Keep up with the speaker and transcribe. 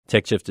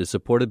TechShift is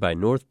supported by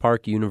North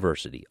Park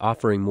University,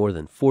 offering more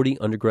than 40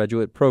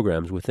 undergraduate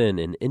programs within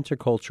an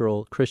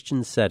intercultural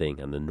Christian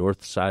setting on the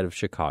north side of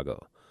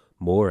Chicago.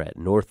 More at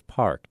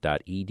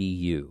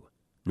northpark.edu.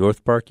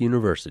 North Park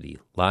University,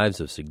 lives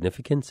of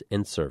significance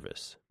and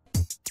service.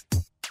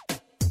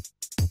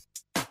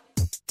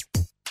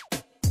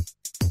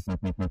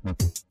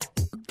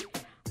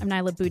 I'm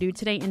Nyla Boodoo.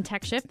 Today in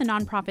TechShift, the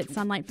nonprofit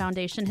Sunlight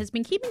Foundation has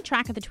been keeping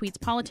track of the tweets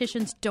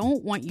politicians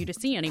don't want you to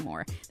see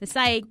anymore. The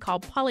site,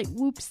 called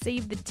PolitWhoops,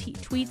 saved the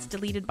tweets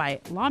deleted by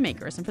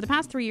lawmakers. And for the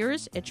past 3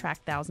 years, it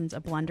tracked thousands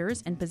of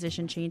blunders and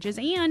position changes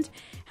and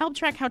helped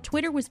track how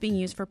Twitter was being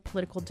used for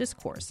political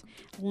discourse.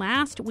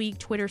 Last week,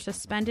 Twitter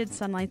suspended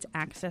Sunlight's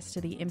access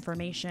to the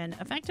information,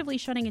 effectively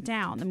shutting it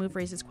down. The move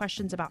raises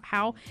questions about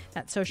how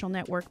social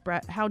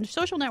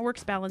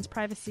networks balance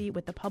privacy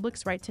with the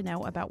public's right to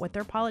know about what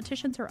their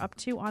politicians are up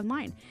to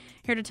online.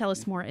 Here to tell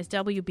us more is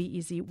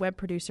WBEZ web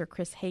producer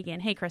Chris Hagan.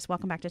 Hey, Chris,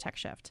 welcome back to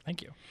TechShift.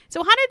 Thank you.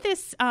 So how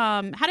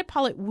did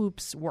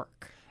PolitWhoops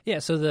work? Yeah,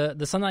 so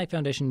the Sunlight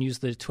Foundation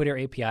used the Twitter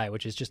API,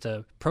 which is just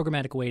a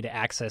programmatic way to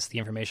access the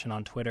information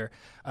on Twitter,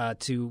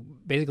 to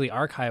basically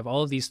archive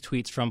all of these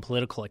tweets from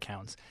political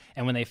accounts.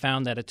 And when they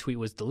found that a tweet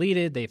was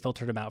deleted, they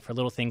filtered them out for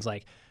little things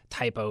like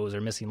typos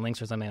or missing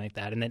links or something like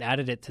that, and then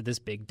added it to this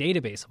big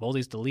database of all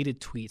these deleted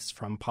tweets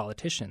from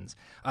politicians.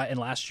 And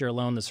last year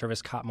alone, the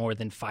service caught more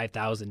than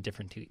 5,000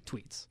 different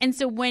tweets. And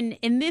so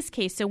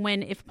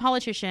if a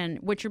politician,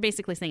 what you're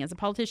basically saying is a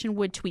politician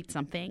would tweet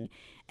something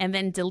and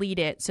then delete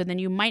it, so then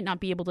you might not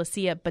be able to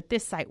see it, but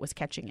this site was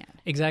catching it.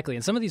 Exactly.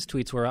 And some of these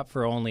tweets were up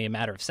for only a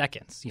matter of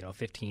seconds,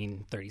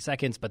 15, 30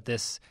 seconds, but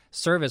this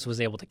service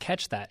was able to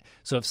catch that.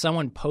 So if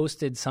someone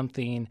posted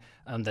something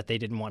that they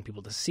didn't want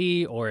people to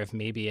see, or if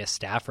maybe a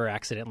staffer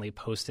accidentally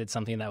posted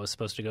something that was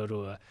supposed to go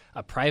to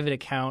a private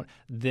account,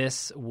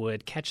 this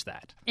would catch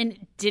that.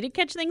 And did it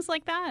catch things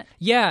like that?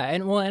 Yeah.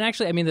 And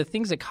actually, the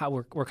things that caught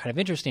were kind of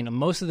interesting.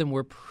 Most of them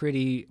were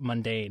pretty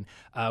mundane.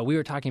 We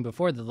were talking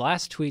before, the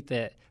last tweet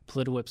that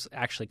PolitWhoops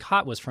actually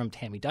caught was from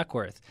Tammy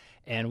Duckworth.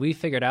 And we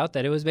figured out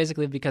that it was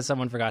basically because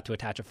someone forgot to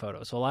attach a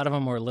photo. So a lot of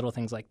them were little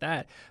things like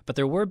that. But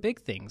there were big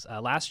things.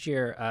 Last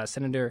year,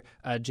 Senator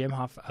Jim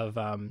Hoft of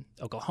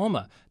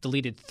Oklahoma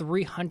deleted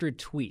 300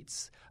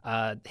 tweets.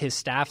 His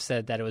staff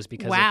said that it was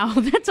because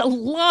that's a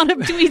lot of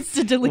tweets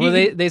to delete. Well,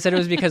 they said it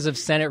was because of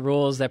Senate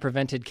rules that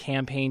prevented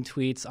campaign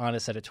tweets on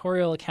his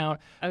editorial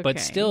account. Okay. But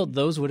still,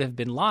 those would have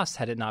been lost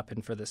had it not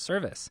been for this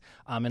service.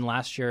 And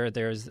last year,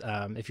 there's,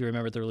 if you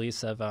remember the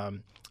release of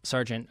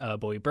Sergeant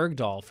Bowie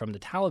Bergdahl from the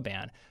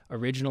Taliban.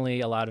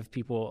 Originally, a lot of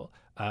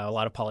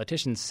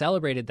politicians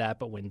celebrated that,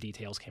 but when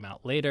details came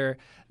out later,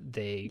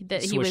 the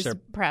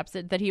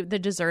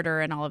deserter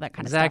and all of that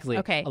kind of stuff. Exactly.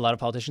 Okay. A lot of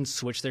politicians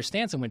switched their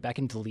stance and went back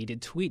and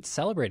deleted tweets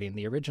celebrating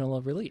the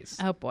original release.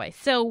 Oh boy!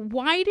 So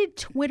why did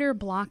Twitter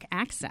block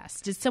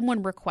access? Did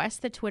someone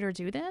request that Twitter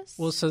do this?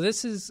 Well, so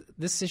this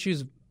issue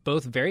is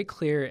both very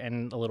clear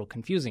and a little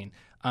confusing.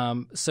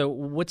 So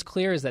what's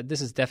clear is that this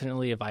is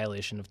definitely a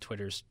violation of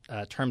Twitter's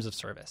terms of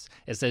service.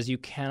 It says you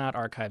cannot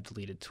archive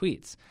deleted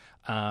tweets.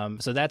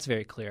 So that's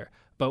very clear.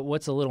 But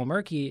what's a little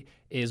murky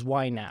is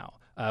why now?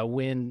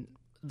 When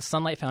the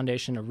Sunlight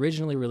Foundation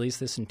originally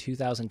released this in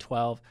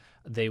 2012,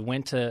 they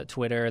went to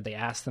Twitter, they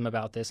asked them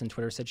about this, and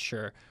Twitter said,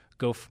 sure,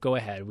 go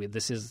ahead.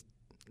 This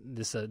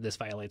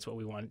violates what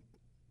we want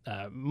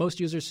most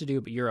users to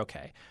do, but you're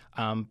okay.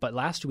 But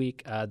last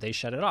week, they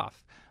shut it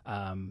off.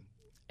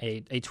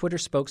 A Twitter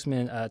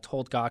spokesman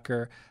told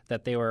Gawker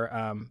that they were,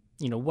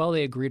 while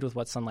they agreed with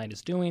what Sunlight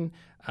is doing,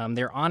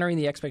 they're honoring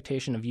the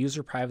expectation of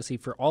user privacy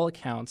for all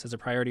accounts as a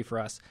priority for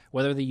us,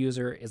 whether the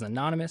user is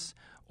anonymous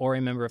or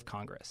a member of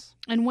Congress.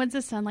 And what's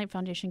the Sunlight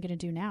Foundation going to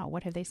do now?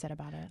 What have they said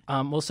about it?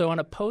 So on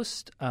a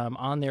post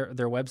on their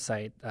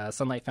website,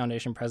 Sunlight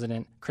Foundation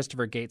President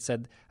Christopher Gates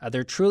said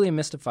they're truly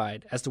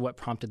mystified as to what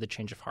prompted the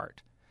change of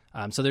heart.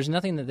 So there's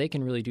nothing that they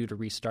can really do to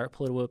restart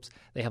PolitWhoops.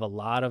 They have a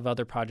lot of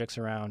other projects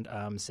around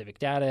civic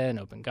data and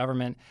open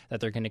government that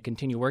they're going to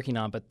continue working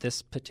on, but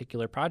this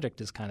particular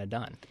project is kind of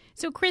done.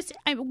 So, Chris,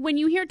 when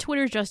you hear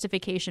Twitter's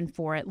justification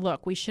for it,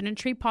 look, we shouldn't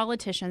treat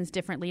politicians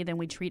differently than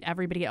we treat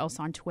everybody else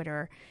on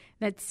Twitter.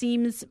 That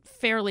seems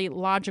fairly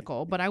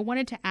logical, but I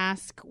wanted to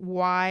ask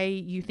why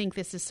you think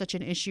this is such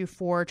an issue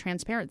for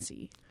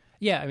transparency.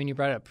 Yeah, you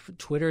brought it up.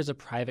 Twitter is a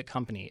private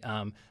company.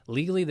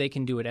 Legally, they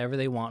can do whatever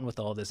they want with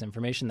all this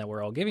information that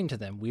we're all giving to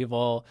them. We've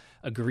all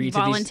agreed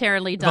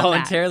voluntarily to these... done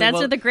that.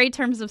 That's the great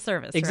terms of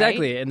service,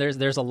 exactly. Right? And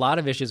there's a lot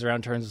of issues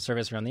around terms of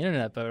service around the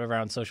internet, but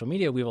around social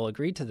media, we've all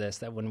agreed to this,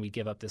 that when we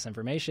give up this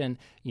information,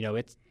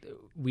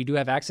 we do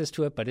have access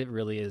to it, but it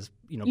really is,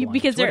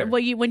 because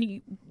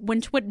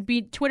when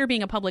Twitter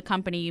being a public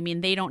company, you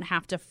mean they don't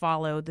have to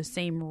follow the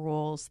same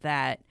rules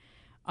that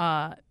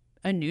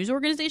a news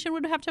organization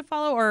would have to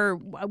follow? Or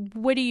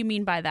what do you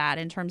mean by that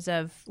in terms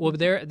of... Well,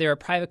 they're a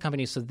private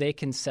company, so they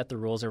can set the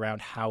rules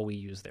around how we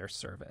use their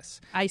service.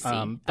 I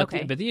see.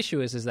 But the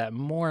issue is that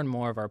more and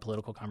more of our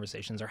political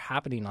conversations are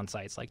happening on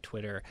sites like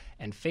Twitter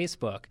and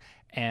Facebook.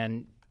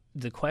 And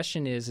the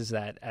question is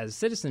that as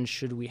citizens,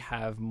 should we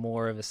have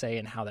more of a say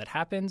in how that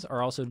happens,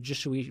 or also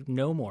just should we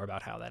know more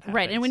about how that happens?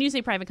 Right. And when you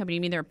say private company,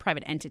 you mean they're a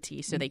private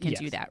entity, so they can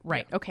do that.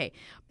 Right. Yeah. Okay.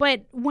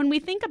 But when we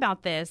think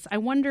about this, I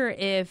wonder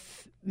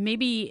if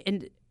maybe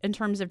in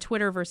terms of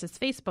Twitter versus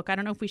Facebook, I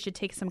don't know if we should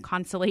take some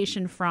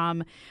consolation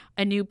from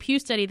a new Pew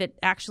study that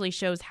actually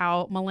shows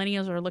how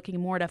millennials are looking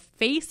more to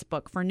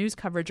Facebook for news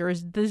coverage, or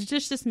does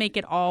this just make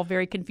it all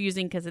very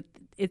confusing because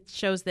it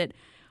shows that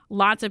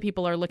lots of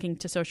people are looking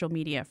to social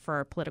media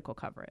for political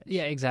coverage.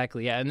 Yeah,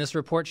 exactly. Yeah, and this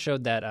report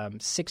showed that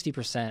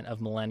 60% of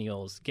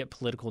millennials get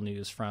political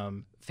news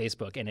from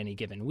Facebook in any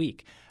given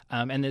week.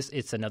 And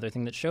it's another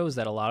thing that shows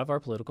that a lot of our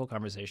political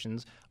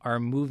conversations are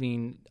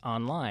moving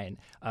online.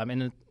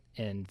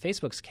 In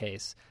Facebook's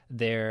case,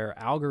 their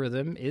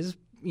algorithm is,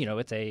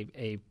 it's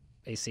a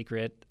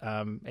secret,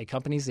 a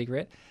company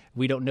secret.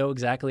 We don't know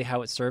exactly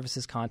how it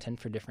services content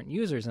for different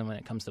users. And when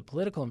it comes to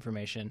political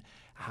information,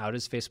 how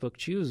does Facebook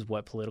choose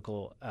what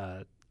political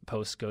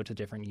posts go to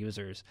different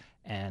users?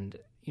 And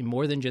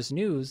more than just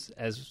news,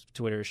 as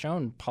Twitter has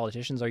shown,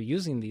 politicians are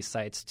using these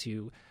sites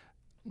to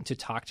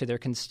talk to their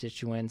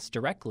constituents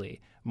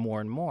directly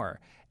more and more.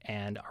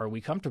 And are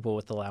we comfortable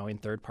with allowing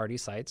third-party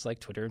sites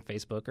like Twitter and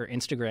Facebook, or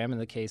Instagram in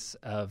the case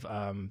of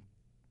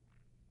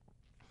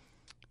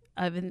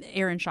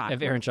Aaron Schock.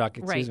 Of Aaron Schock,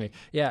 excuse me.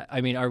 Yeah,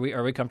 I mean, are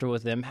we comfortable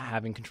with them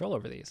having control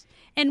over these?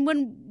 And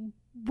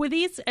with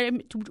these,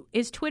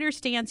 is Twitter's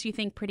stance, you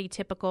think, pretty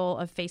typical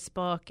of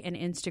Facebook and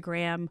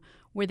Instagram,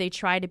 where they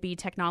try to be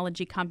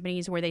technology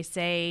companies, where they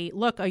say,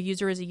 look, a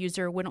user is a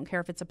user, we don't care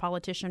if it's a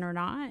politician or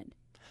not?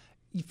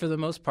 For the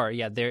most part,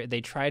 yeah.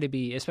 They try to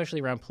be,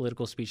 especially around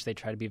political speech, they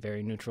try to be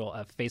very neutral.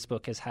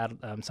 Facebook has had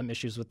some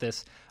issues with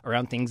this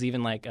around things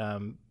even like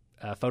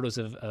photos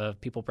of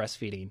people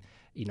breastfeeding,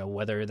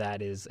 whether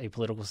that is a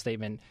political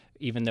statement,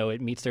 even though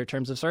it meets their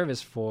terms of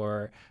service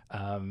for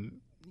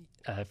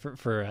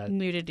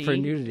nudity. For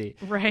nudity.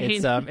 Right.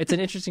 It's an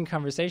interesting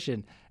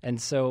conversation.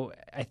 And so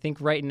I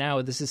think right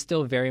now this is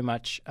still very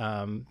much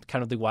kind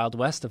of the Wild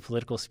West of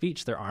political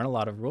speech. There aren't a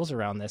lot of rules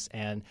around this,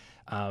 and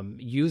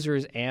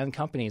users and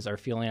companies are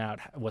feeling out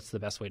what's the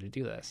best way to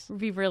do this. It'll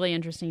be really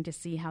interesting to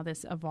see how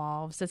this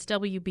evolves. It's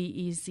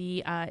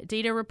WBEZ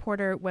data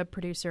reporter, web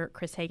producer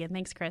Chris Hagan.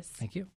 Thanks, Chris. Thank you.